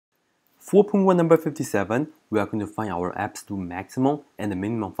For point one number 57, we are going to find our absolute maximum and the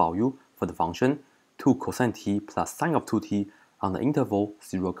minimum value for the function 2 cosine t plus sine of 2t on the interval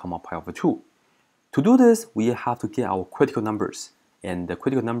 0, pi over 2. To do this, we have to get our critical numbers. And the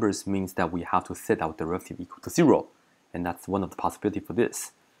critical numbers means that we have to set our derivative equal to 0. And that's one of the possibilities for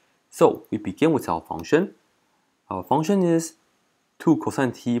this. So we begin with our function. Our function is 2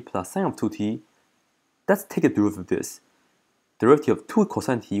 cosine t plus sine of 2t. Let's take a derivative of this. Derivative of 2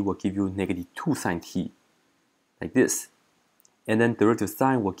 cosine t will give you negative 2 sine t, like this. And then derivative of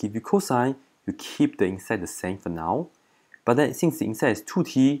sine will give you cosine. You keep the inside the same for now. But then since the inside is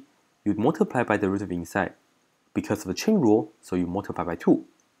 2t, you multiply by the derivative inside. Because of the chain rule, so you multiply by 2.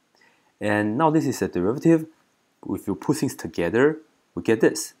 And now this is a derivative. If you put things together, we get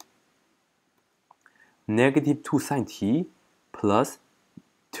this. Negative 2 sine t plus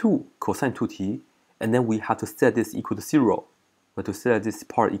 2 cosine 2t. And then we have to set this equal to 0. We have to set this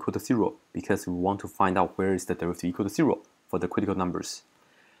part equal to 0 because we want to find out where is the derivative equal to 0 for the critical numbers.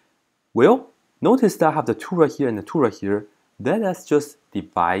 Well, notice that I have the 2 right here and the 2 right here. Let us just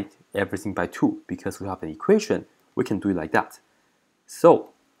divide everything by 2 because we have an equation. We can do it like that.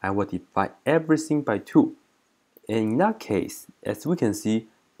 So I will divide everything by 2. And in that case, as we can see,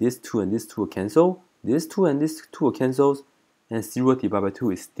 this 2 and this 2 will cancel. This 2 and this 2 will cancel. And 0 divided by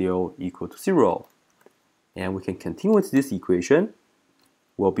 2 is still equal to 0. And we can continue with this equation.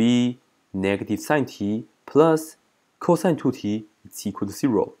 Will be negative sine t plus cosine 2t is equal to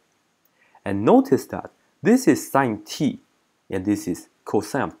 0. And notice that this is sine t and this is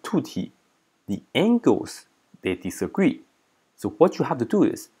cosine of 2t. The angles, they disagree. So what you have to do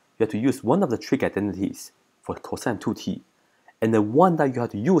is you have to use one of the trig identities for cosine 2t. And the one that you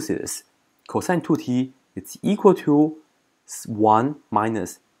have to use is cosine 2t is equal to 1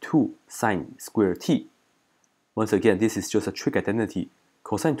 minus 2 sine square t. Once again, this is just a trig identity.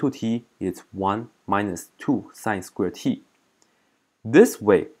 Cosine 2t is 1 minus 2 sine square t. This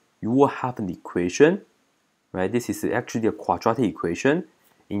way, you will have an equation, right? This is actually a quadratic equation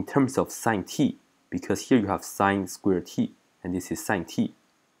in terms of sine t, because here you have sine square t, and this is sine t.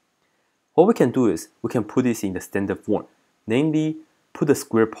 What we can do is, we can put this in the standard form, namely, put the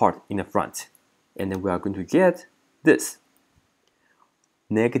square part in the front, and then we are going to get this.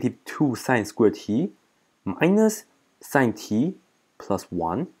 Negative 2 sine square t minus sine t plus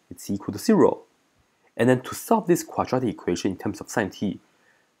 1 is equal to 0. And then to solve this quadratic equation in terms of sine t,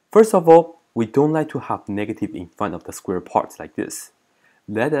 first of all, we don't like to have negative in front of the square parts like this.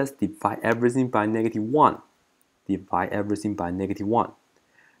 Let us divide everything by negative 1. Divide everything by negative 1.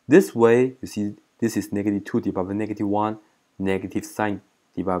 This way, you see, this is negative 2 divided by negative 1, negative sine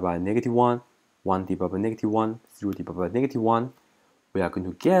divided by negative 1, 1 divided by negative 1, 0 divided by negative 1. We are going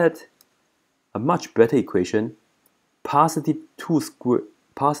to get a much better equation, positive 2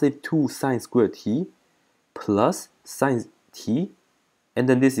 sine square t plus sine t, and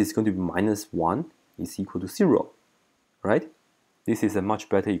then this is going to be minus 1 is equal to 0, right? This is a much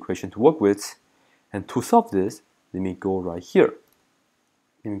better equation to work with. And to solve this, let me go right here.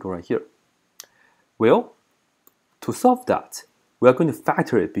 Well, to solve that, we are going to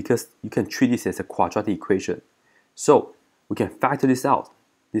factor it because you can treat this as a quadratic equation. So we can factor this out.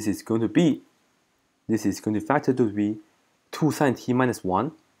 This is going to factor to be 2 sine t minus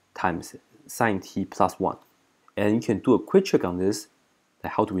 1 times sine t plus 1. And you can do a quick check on this.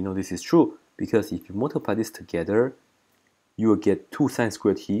 How do we know this is true? Because if you multiply this together, you will get 2 sine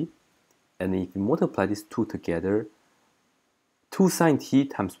square t. And if you multiply these two together, 2 sine t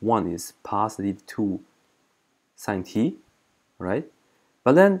times 1 is positive 2 sine t, right?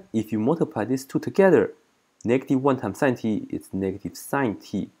 But then if you multiply these two together, negative 1 times sine t is negative sine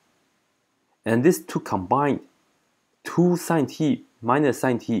t. And these two combined, 2 sine t minus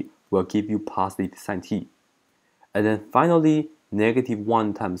sine t will give you positive sine t. And then finally, negative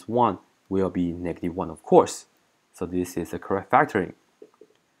 1 times 1 will be negative 1, of course. So this is the correct factoring.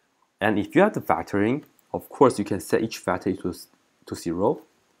 And if you have the factoring, of course, you can set each factor to 0.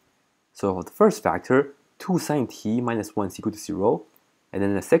 So for the first factor, 2 sine t minus 1 is equal to 0. And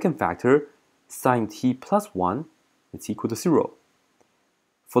then the second factor, sine t plus 1 is equal to 0.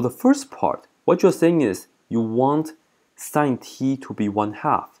 For the first part, what you're saying is you want sine t to be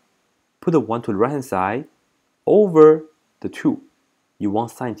 1/2. Put the 1 to the right hand side over the 2. You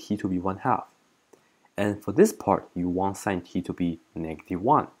want sine t to be 1/2. And for this part, you want sine t to be negative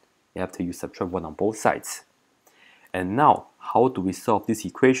 1 after you subtract 1 on both sides. And now, how do we solve this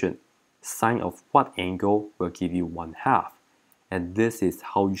equation? Sine of what angle will give you 1/2? And this is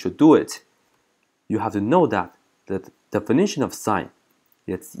how you should do it. You have to know that the definition of sine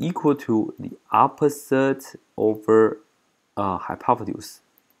is equal to the opposite over hypotenuse.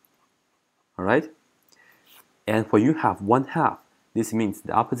 Alright? And when you have 1/2, this means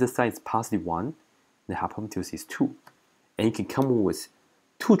the opposite side is positive 1, the hypotenuse is 2. And you can come up with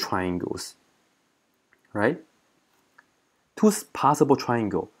two triangles, right? Two possible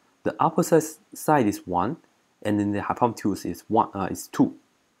triangles. The opposite side is 1, and then the hypotenuse is 2.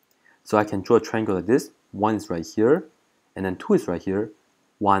 So I can draw a triangle like this. 1 is right here, and then 2 is right here,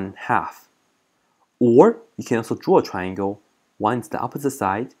 1/2. Or you can also draw a triangle. 1 is the opposite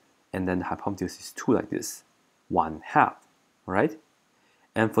side, and then the hypotenuse is 2 like this, 1/2. Alright?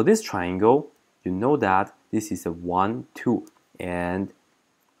 And for this triangle, you know that this is a 1, 2, and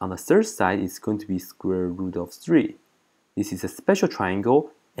on the third side, it's going to be square root of 3. This is a special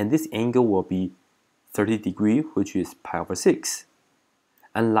triangle, and this angle will be 30 degrees, which is pi over 6.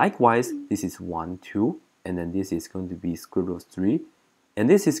 And likewise, this is 1, 2, and then this is going to be square root of 3, and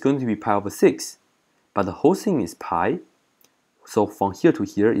this is going to be pi over 6. But the whole thing is pi, so from here to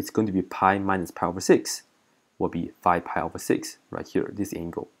here, it's going to be pi minus pi over 6, will be 5 pi over 6 right here, this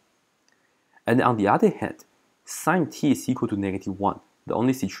angle. And on the other hand, sine t is equal to -1. The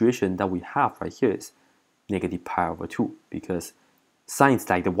only situation that we have right here is negative pi over 2, because sine is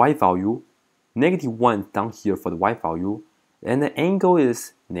like the y value, -1 down here for the y value, and the angle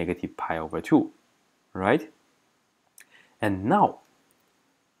is negative pi over 2, right? And now,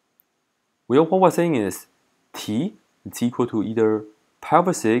 what we're saying is t is equal to either pi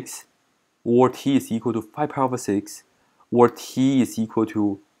over 6, or t is equal to 5 pi over 6, or t is equal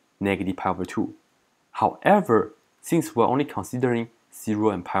to negative pi over 2. However, since we're only considering 0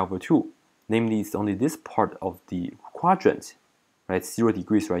 and pi over 2, namely it's only this part of the quadrant, right? 0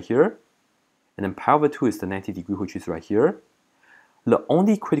 degrees right here, and then pi over 2 is the 90 degree, which is right here. The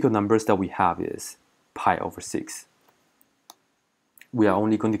only critical numbers that we have is pi over 6. We are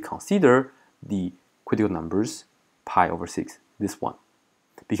only going to consider the critical numbers pi over 6, this one,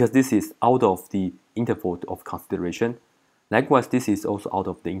 because this is out of the interval of consideration. Likewise, this is also out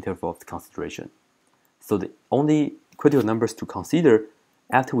of the interval of consideration. So the only critical numbers to consider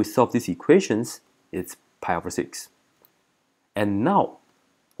after we solve these equations is pi over 6. And now,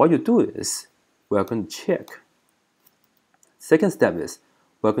 what you do is, we are going to check. Second step is,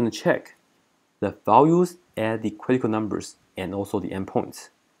 we're going to check the values at the critical numbers and also the endpoints.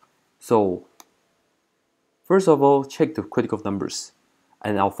 So, first of all, check the critical numbers.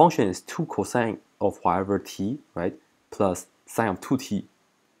 And our function is 2 cosine of whatever t, right, plus sine of 2t.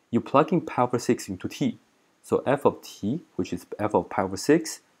 You plug in pi over 6 into t. So f of t, which is f of pi over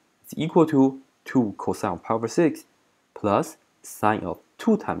 6, is equal to 2 cosine of pi over 6 plus sine of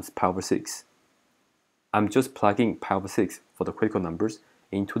 2 times pi over 6. I'm just plugging pi over 6 for the critical numbers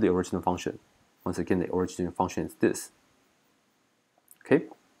into the original function. Once again, the original function is this. Okay?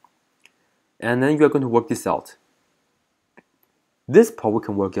 And then you are going to work this out. This part we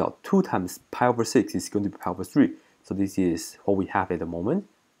can work out. 2 times pi over 6 is going to be pi over 3. So this is what we have at the moment.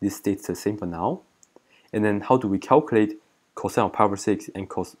 This stays the same for now. And then how do we calculate cosine of pi over 6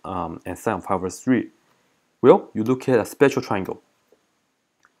 and sine of pi over 3? Well, you look at a special triangle.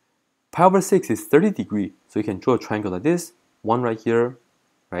 Pi over 6 is 30 degrees, so you can draw a triangle like this. 1 right here,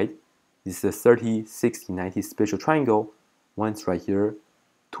 right? This is a 30, 60, 90 special triangle. 1 is right here,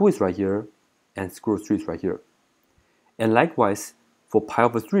 2 is right here, and square root 3 is right here. And likewise, for pi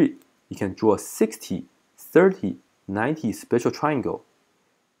over 3, you can draw a 60, 30, 90 special triangle.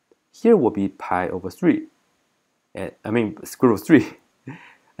 Here will be pi over 3, square root 3.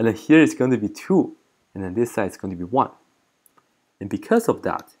 And then here is going to be 2, and then this side is going to be 1. And because of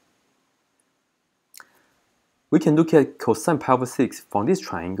that, we can look at cosine pi over 6 from this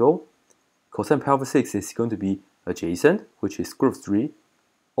triangle. Cosine pi over 6 is going to be adjacent, which is square root 3,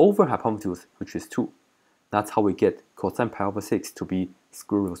 over hypotenuse, which is 2. That's how we get cosine pi over 6 to be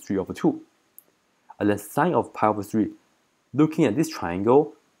square root of 3 over 2. And then sine of pi over 3, looking at this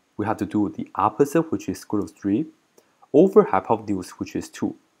triangle, we have to do the opposite, which is square root of 3, over hypotenuse, which is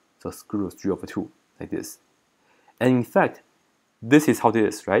 2. So square root of 3 over 2, like this. And in fact, this is how it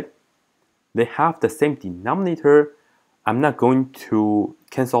is, right? They have the same denominator. I'm not going to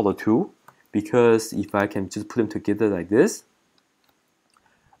cancel the 2, because if I can just put them together like this,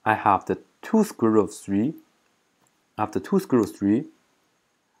 I have the 2 square root of 3. After 2 square root of 3,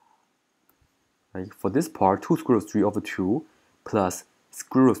 right, for this part, 2 square root of 3 over 2 plus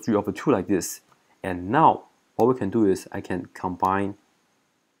square root of 3 over 2 like this. And now, what we can do is I can combine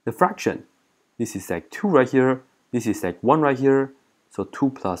the fraction. This is like 2 right here. This is like 1 right here. So 2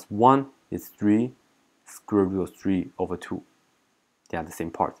 plus 1 is 3 square root of 3 over 2. They are the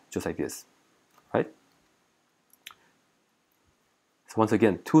same part, just like this, right? So once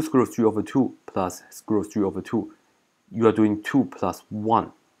again, 2 square root of 3 over 2 plus square root of 3 over 2. You are doing 2 plus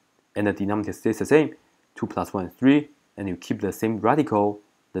 1. and the denominator stays the same, 2 plus 1 is 3, and you keep the same radical,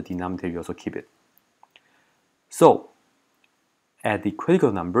 the denominator you also keep it. So, at the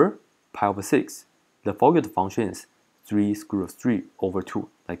critical number, pi over 6, the value of the function is 3 square root of 3 over 2,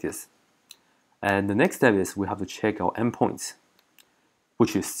 like this. And the next step is we have to check our endpoints,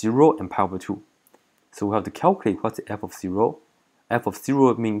 which is 0 and pi over 2. So we have to calculate what's the f of 0. F of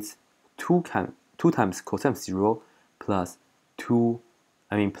 0 means 2 times cosine of 0 plus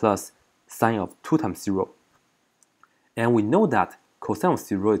plus sine of 2 times 0. And we know that cosine of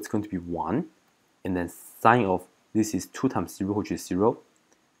 0 is going to be 1, and then sine of this is 2 times 0, which is 0.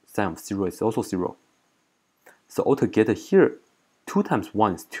 Sine of 0 is also 0. So altogether here, 2 times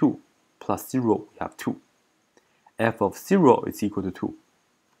 1 is 2, plus 0, we have 2. F of 0 is equal to 2.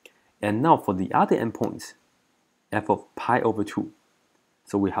 And now for the other endpoints, f of pi over 2.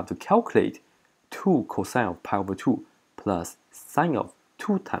 So we have to calculate 2 cosine of pi over 2 plus sine of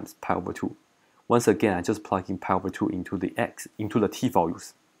 2 times pi over 2. Once again, I just plug in pi over 2 into the t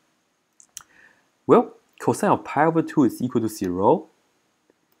values. Well, cosine of pi over 2 is equal to 0.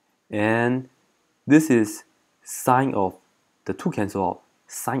 And this is sine of the 2 cancel out,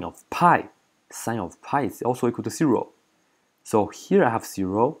 sine of pi. Sine of pi is also equal to 0. So here I have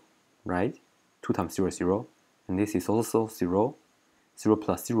 0, right? 2 times 0 is 0. And this is also 0. 0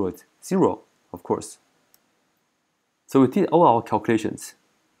 plus 0 is 0, of course. So we did all our calculations.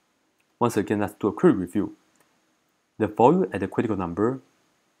 Once again, let's do a quick review. The value at the critical number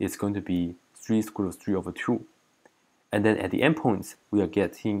is going to be 3 square root of 3 over 2. And then at the endpoints, we are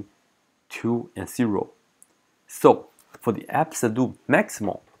getting 2 and 0. So for the absolute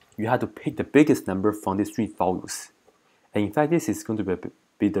maximum, you have to pick the biggest number from these 3 values. And in fact, this is going to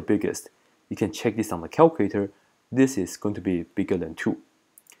be the biggest. You can check this on the calculator. This is going to be bigger than 2.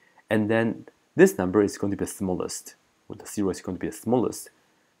 And then this number is going to be the smallest. Well, the 0 is going to be the smallest.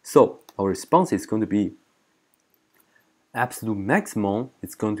 So our response is going to be absolute maximum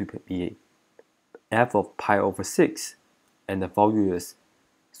is going to be f of pi over 6. And the value is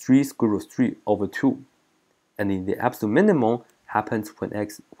 3 square root of 3 over 2. And in the absolute minimum happens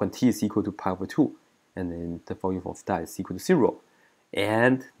when t is equal to pi over 2. And then the value of that is equal to 0.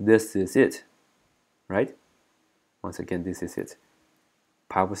 And this is it, right? Once again, this is it.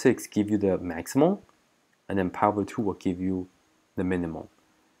 Pi over 6 give you the maximum, and then pi over 2 will give you the minimum.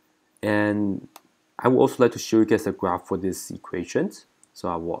 And I would also like to show you guys a graph for these equations. So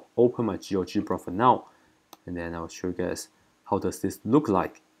I will open my GeoGebra for now, and then I'll show you guys how does this look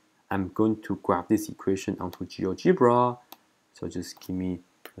like. I'm going to graph this equation onto GeoGebra. So just give me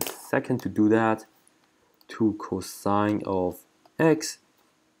a second to do that. 2 cosine of x,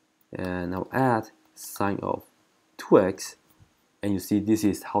 and I'll add sine of 2x, and you see this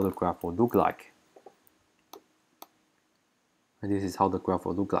is how the graph will look like. And this is how the graph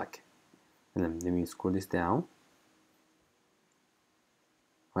will look like. And then let me scroll this down.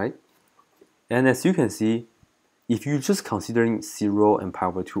 Right? And as you can see, if you're just considering 0 and pi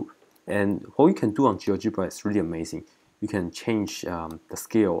over 2, and what you can do on GeoGebra is really amazing. You can change the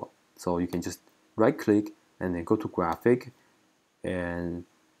scale. So you can just right click and then go to graphic, and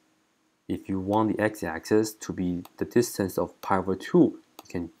if you want the x-axis to be the distance of pi over 2, you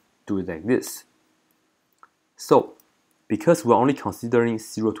can do it like this. So because we're only considering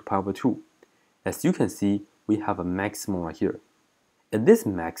 0 to pi over 2, as you can see, we have a maximum right here. And this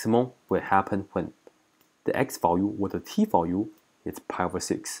maximum will happen when the x value or the t value is pi over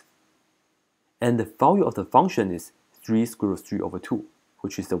 6. And the value of the function is 3 square root of 3 over 2,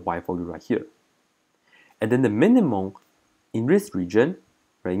 which is the y value right here. And then the minimum in this region,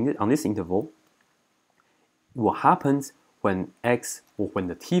 right, on this interval, what happens when x or when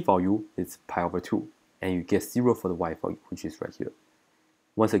the t value is pi over 2, and you get 0 for the y value, which is right here.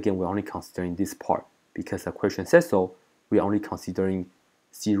 Once again, we're only considering this part because the question says so. We're only considering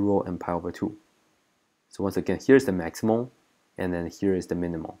 0 and pi over 2. So once again, here's the maximum, and then here is the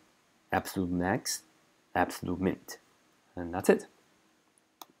minimum. Absolute max, absolute min. And that's it.